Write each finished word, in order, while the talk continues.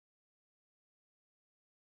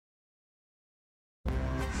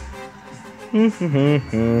Hey,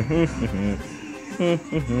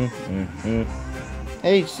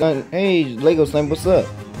 son. Hey, LegoSnipe, what's up?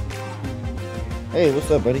 Hey,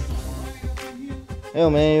 what's up, buddy? Hell,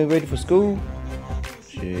 man, you ready for school?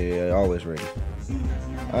 Shit, always ready.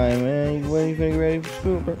 Alright, man, you finna get ready for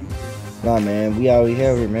school, bro? Nah, man, we already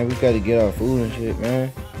have it, man. We gotta get our food and shit,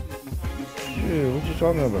 man. Shit, what you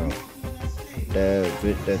talking about?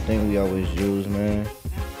 That thing we always use, man.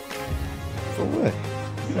 For what?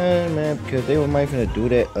 Man, because they might finna do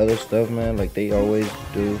that other stuff, man, like they always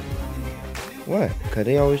do. What? Cause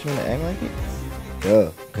they always finna act like it?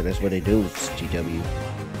 Duh, cause that's what they do, it's GW.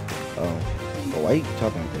 But why you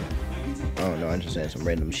talking like that? I don't know, I'm just saying some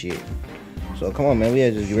random shit. So come on, man, we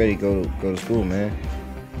gotta just get ready to go to school, man.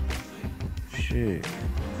 Shit.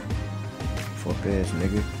 Fuck ass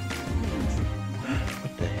nigga.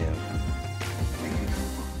 What the hell?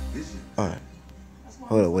 Alright.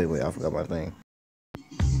 Hold up, wait, I forgot my thing.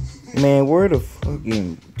 Man, where the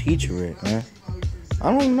fucking teacher at, man?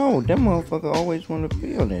 I don't know. That motherfucker always want to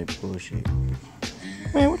be on that bullshit.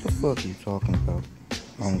 Man, what the fuck you talking about?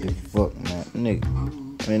 I don't give a fuck, man.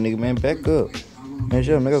 Man, back up. Man,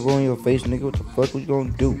 shut up, nigga. Go in your face, nigga. What the fuck you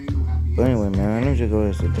gonna do? But anyway, man, let me just go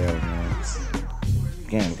ahead and sit down, man.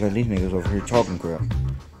 Damn, because these niggas over here talking crap.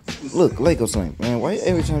 Look, LegoSnipe, man. Why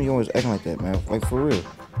every time you always acting like that, man? Like, for real.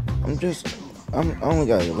 I only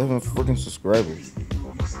got 11 freaking subscribers.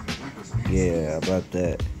 Yeah, about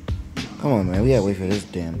that. Come on, man. We gotta wait for this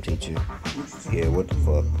damn teacher. Yeah, what the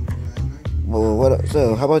fuck? Well, what up?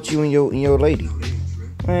 So, how about you and your lady?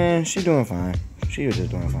 Man, she doing fine. She was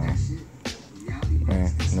just doing fine. Man,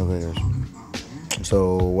 no cares.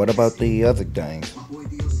 So, what about the other things?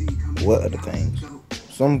 What other things?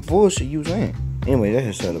 Some bullshit you saying. Anyway, that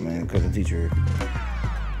just shut up, man, because the teacher.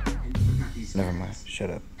 Never mind. Shut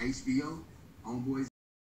up.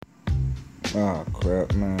 Oh,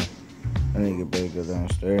 crap, man. I need to better go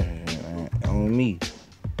downstairs and shit, man. On me.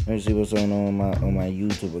 Let me see what's on my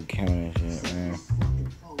YouTube account and shit, man.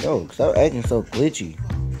 Yo, stop acting so glitchy.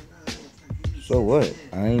 So what?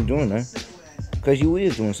 I ain't doing that. Cause you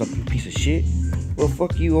is doing something, you piece of shit. Well,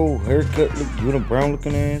 fuck you, old haircut, you the brown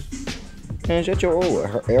looking ass. Man, shut your old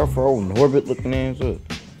Afro Norbit looking ass up.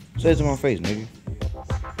 Say it to my face, nigga.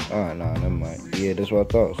 Alright, nah, never mind. Yeah, that's what I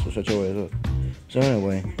thought. So shut your ass up. So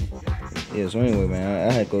anyway, man,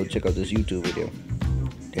 I had to go check out this YouTube video.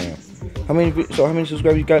 Damn. How many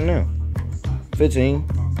subscribers you got now?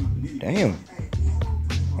 15. Damn.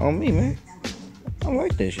 On me, man. I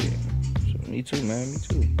like that shit. So, me too, man. Me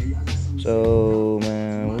too. So,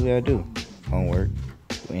 man, what we gotta do? Homework.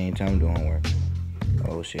 We ain't time to do homework.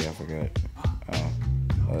 Oh shit, I forgot.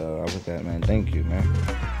 I forgot, man. Thank you, man.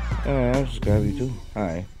 Yeah, man, I'll subscribe you too.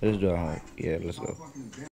 Alright, let's do our homework. Yeah, let's go.